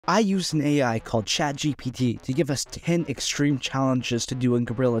I used an AI called ChatGPT to give us 10 extreme challenges to do in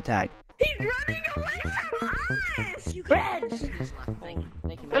Gorilla Tag. He's running away from us! Red!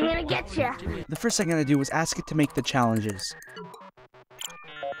 I'm gonna get you. The first thing I'm gonna do was ask it to make the challenges.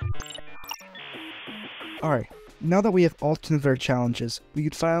 Alright, now that we have all 10 of our challenges, we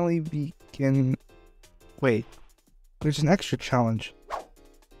could finally begin... Wait, there's an extra challenge.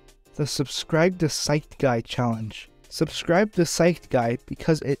 The Subscribe to Psyched Guy challenge. Subscribe to Psyched Guy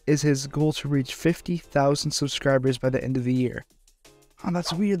because it is his goal to reach 50,000 subscribers by the end of the year. Oh,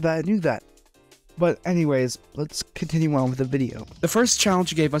 that's weird that I knew that. But anyways, let's continue on with the video. The first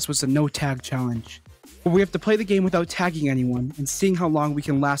challenge you gave us was the No Tag challenge, where we have to play the game without tagging anyone and seeing how long we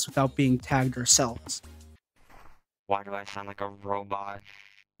can last without being tagged ourselves. Why do I sound like a robot?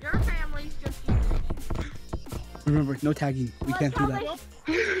 Your family's just... Remember, no tagging. We can't do that.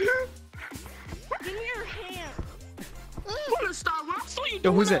 Give me your hand. Stop.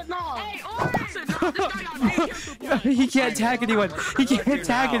 Yo, who's it? Hey, He can't tag anyone. He can't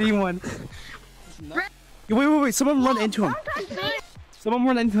tag anyone. Wait. Someone run into him. Someone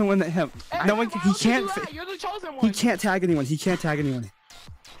run into him. No one. He can't. He can't tag anyone. He can't tag anyone.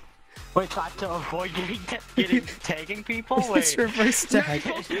 Wait, so I have to avoid tagging people? Wait. It's reverse tag.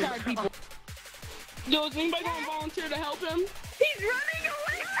 Yo, is anybody gonna volunteer to help him? He's running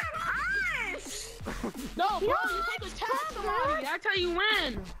away from us! No, bro, you have to tag somebody. That's how you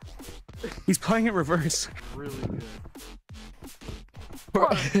win. He's playing it reverse. Really good.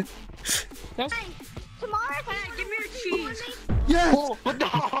 Hey, tomorrow, Hey, give me your cheese. Yes! Oh,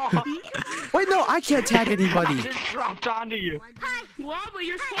 no. Wait, no, I can't tag anybody. I just dropped onto you. Wow, but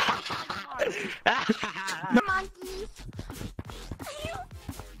you're so... monkeys.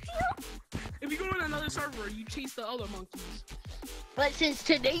 If you go on another server, you chase the other monkeys. But since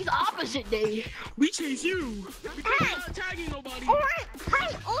today's opposite day, We chase you. Because you're not tagging nobody. Alright,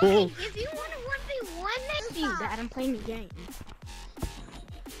 hey, Orange, if you want to 1v1 next you, Dad, I'm playing the game.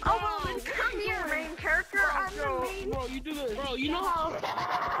 Oh, well, then come here, main character. I'm the main. Bro, you do this. Bro, you know how...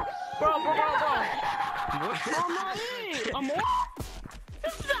 Bro. I'm not in. I'm on.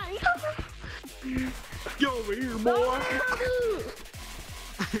 Get over here, boy.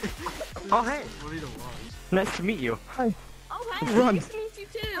 Oh, hey. Nice to meet you. Oh, hey, Run. nice to meet you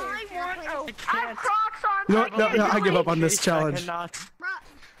too. I want can't. I have Crocs on. No, I give up on this challenge. I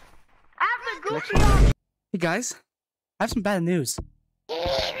have the Gucci on. Hey guys, I have some bad news.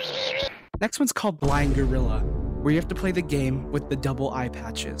 Next one's called Blind Gorilla, where you have to play the game with the double eye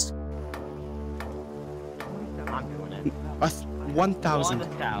patches. I'm doing it. 1,000.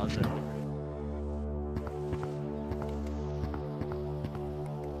 1,000.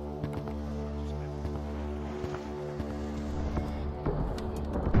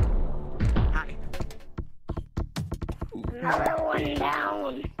 Hi. Another one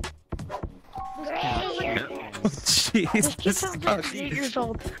down. Jeez, this is He's 8 years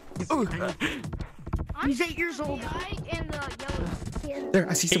old. He's 8 years old. There,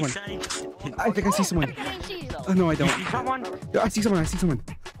 I see someone. I think I see someone. Oh, Oh, no, I don't. Someone. I see someone.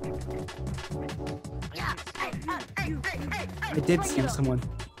 I did see someone.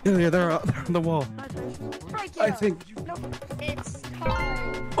 Yeah, they're on the wall. I think. It's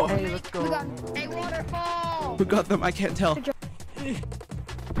time. Oh, Hey, let's go. We got a waterfall. who got them? I can't tell.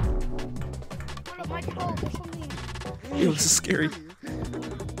 Ew, this is scary.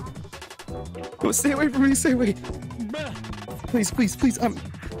 Oh, stay away from me, stay away. Please.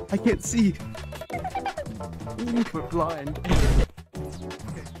 I can't see. We're blind.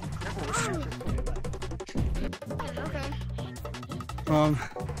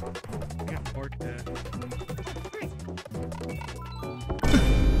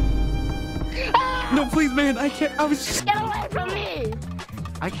 No, please, man, I can't. I was just. Get away from me.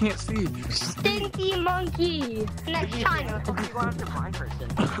 I can't see. Stinky monkey. Next China. You want to blind person?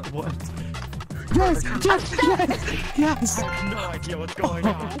 What? Yes. I have no idea what's going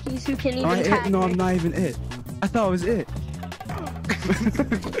on. Monkeys who can Am I even it? tag No, I'm me. not even it. I thought it was it.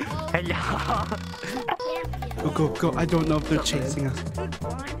 Hey, yeah. Go. I don't know if they're chasing us.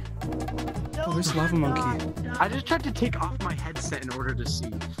 Oh, where's the lava monkey? I just tried to take off my headset in order to see.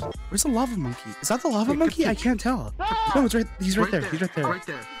 Where's the lava monkey? Is that the lava monkey? I can't tell. No, it's right. He's right there. He's right there. Right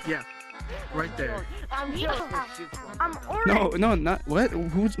there. Yeah. Right there. I'm orange. No, not what?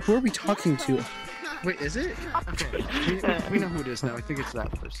 Who are we talking to? Wait, is it? Okay. We know who it is now. I think it's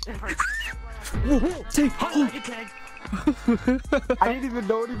that person. Whoa, take. I didn't even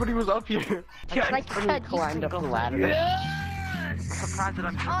know anybody was up here. Yeah, Like I said, climbed up the ladder. I'm surprised that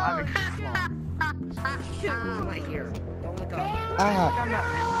I'm surviving this long. Right here. Oh my god. Ah.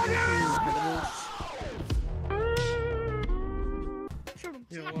 Shoot him.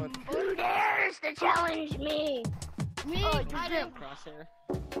 You know what? Who dares to challenge me? Me? Oh, I you're don't. Crosshair.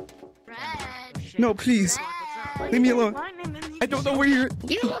 Red. No, please. Red. Leave me alone. I don't know where you're.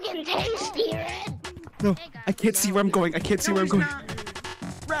 You looking tasty, Red. No, I can't see where I'm going. I can't see where I'm going.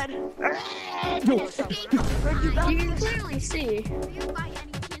 Red. Red. No. You can clearly see.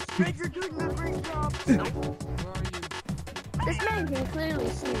 Red, you're doing a great job. Where are you? This man can clearly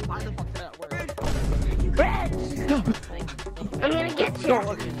see. Why the fuck did that work? Red. I'm gonna get you.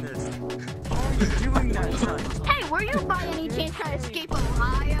 Look at this. How are you doing that, son? Hey, were you by any chance trying to escape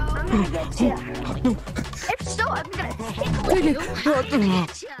Ohio? I'm gonna get you. If so, I'm gonna tickle you. I'm gonna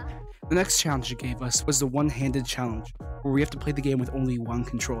get you. The next challenge you gave us was the one-handed challenge, where we have to play the game with only one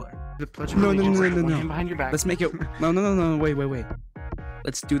controller. The pledge of No, no, allegiance. no, no, no, One no. hand behind your back. Let's make it. No, wait.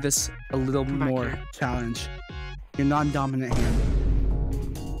 Let's do this a little Come back more here. challenge. Your non-dominant hand.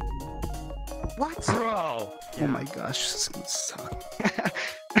 What? Bro! Oh my gosh, this is gonna suck.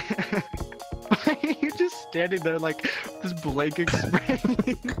 You're just standing there like this blank expression.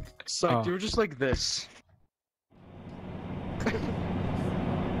 Sucked. Oh. You were just like this.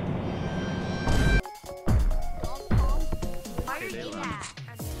 Why are you that?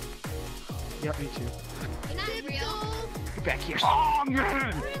 Yeah, me too. You're not real. Get back here. Oh,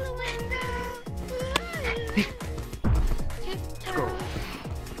 man! Let's go.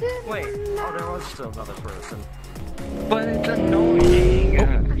 Wait, oh, there was still another person. But it's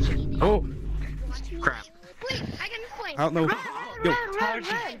annoying. Oh, Crap. Wait, I can explain. I don't know. Yo, Red.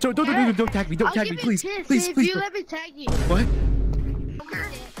 don't tag me, don't tag me, please, please. You let me tag you. What?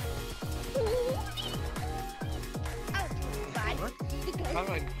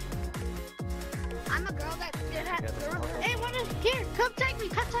 I'm a girl that did have. Hey, what is here? Come tag me,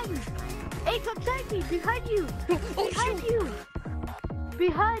 come tag me. Hey, come tag me. Behind you. Behind you.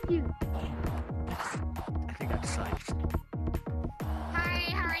 Behind you. I think I'm psyched. Hi,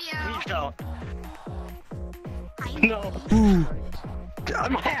 how are you? Please don't. Hi. No. Ooh. Are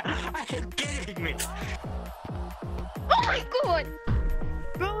you kidding me? Oh my god!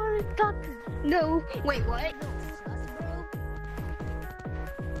 Bro, stop. No. Wait, what?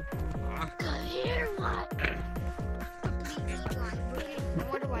 Come here, what? I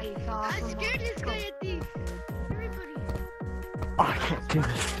wonder why you saw. I'm scared this guy at the. Everybody. Oh, I can't do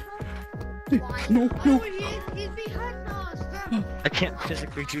this. No. Oh, he's behind us. I can't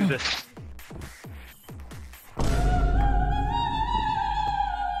physically do this.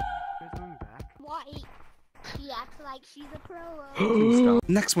 Why? She acts like she's a pro.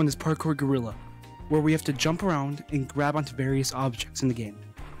 Next one is Parkour Gorilla, where we have to jump around and grab onto various objects in the game,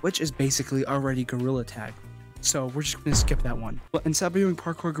 which is basically already Gorilla Tag. So we're just gonna skip that one. But instead of doing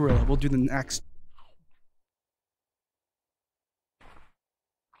Parkour Gorilla, we'll do the next.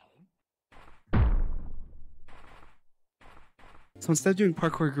 So instead of doing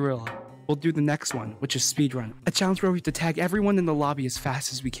Parkour Gorilla, we'll do the next one, which is Speedrun. A challenge where we have to tag everyone in the lobby as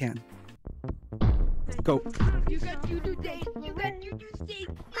fast as we can. Go. You got you do date. You got you do date.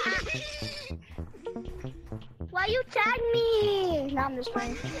 Why you tag me? No, I'm just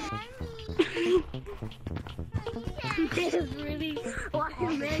playing. This is really,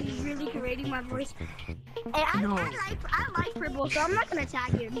 man, he's really creating my voice. Hey, I like purple, so I'm not gonna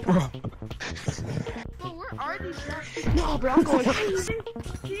tag him. Bro. But we're already No, bro, I'm going. Hey,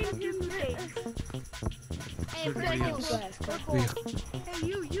 purple. Hey,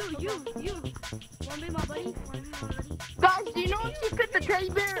 you. Wanna be my buddy? Guys, do you know if you put the teddy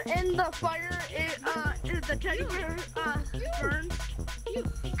bear in the fire, the teddy bear burns?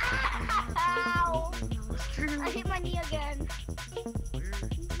 Ow! I hit my knee again.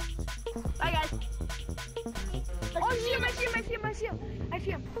 Bye, guys. Oh, I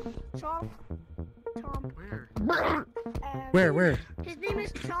see him. Chomp. Where? His name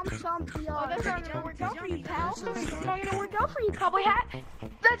is Chomp. Oh, that's not gonna work out for you, pal. That's not gonna work out for you, cowboy hat.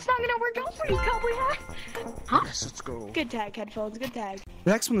 That's not gonna work out for you, cowboy hat. Huh? Yes, let's go. Good tag, headphones. Good tag.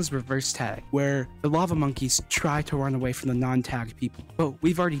 The next one is Reverse Tag, where the lava monkeys try to run away from the non-tagged people. But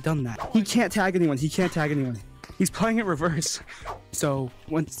we've already done that. He can't tag anyone. He's playing it reverse. So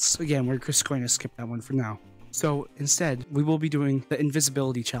once again, we're just going to skip that one for now. So instead, we will be doing the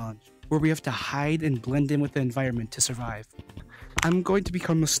invisibility challenge, where we have to hide and blend in with the environment to survive. I'm going to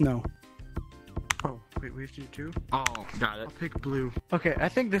become the snow. Oh, wait, we have to do two? Oh, got it. I'll pick blue. Okay, I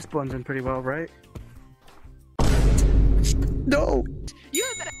think this blends in pretty well, right? No! You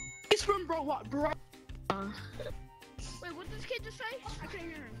have that. He's from bro. What, bro? Wait, what did this kid just say? I couldn't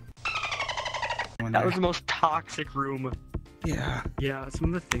hear him. That was the most toxic room. Yeah. Yeah,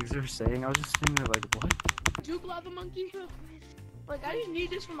 some of the things they're saying, I was just sitting there like, what? Duke lava monkey. Like, I just need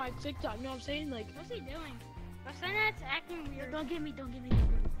this for my TikTok. You know what I'm saying? Like, What's he doing? My son that's acting weird. Don't get me.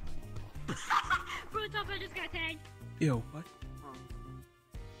 Bro, it's up, I just got tagged. Ew, what?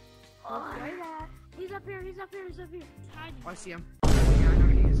 He's up here. He's hiding. Oh, I see him. Yeah, I know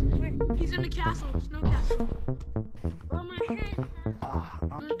he is. Wait, he's in the castle. Snow castle. Oh my head.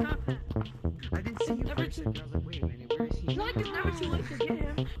 On the top hat. I didn't see you Never first. I was like, wait a minute, where is he? It's like it's never too late to get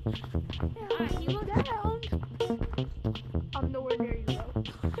him. Alright, he look down. I'm nowhere near you, bro.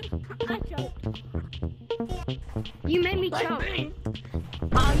 I choked. You made me choke.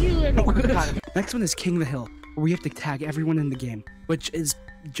 Oh, you little. Next one is King of the Hill, where we have to tag everyone in the game, which is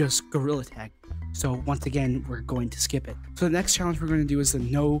just gorilla tag. So once again, we're going to skip it. So the next challenge we're going to do is the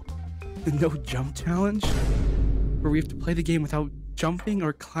no jump challenge, where we have to play the game without jumping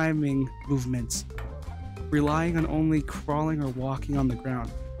or climbing movements, relying on only crawling or walking on the ground.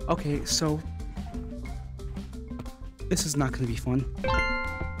 Okay, so this is not going to be fun.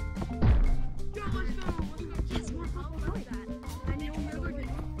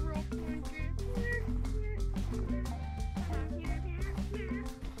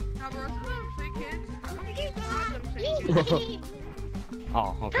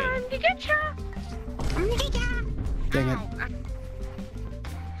 Oh, okay. Dang it.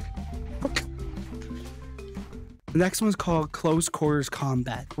 The next one's called Close Quarters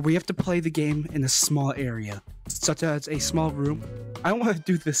Combat, where we have to play the game in a small area, such as a small room. I don't want to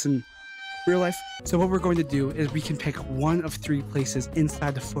do this in real life, so what we're going to do is we can pick one of 3 places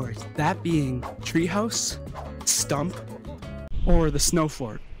inside the forest, that being treehouse, stump, or the snow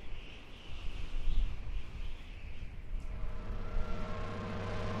fort.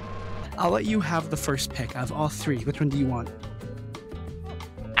 I'll let you have the first pick out of all 3. Which one do you want?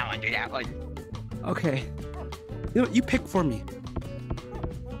 I want to do that one. Okay. You know what? You pick for me.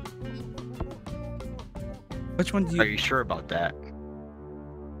 Which one do you... Are you sure about that?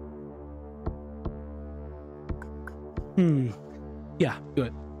 Yeah,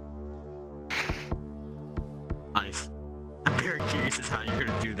 good. I'm very curious as how you're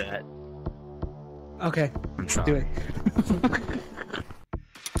gonna do that. Okay, I'm do sorry. it.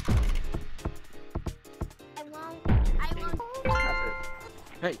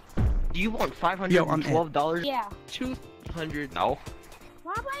 Hey, do you want Yo, I'm in. $512? Yeah. 200? No.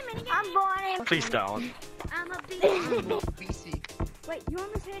 Wanna play a minigame? I'm born. Please don't. I'm a beast. BC. Wait, you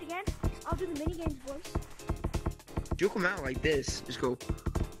want me to say it again? I'll do the minigames voice. Juke him out like this. Just go.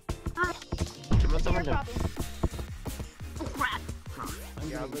 What's your problem? Oh crap.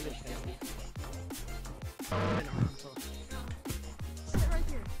 Yeah, I'm really Sit right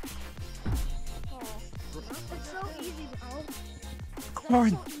here. Oh. It's so easy, bro. Come on.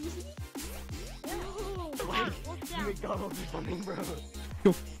 So easy. No. McDonald's or something, bro.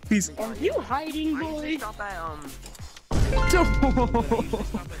 Yo, please. You hiding, I boy? usually stop at No.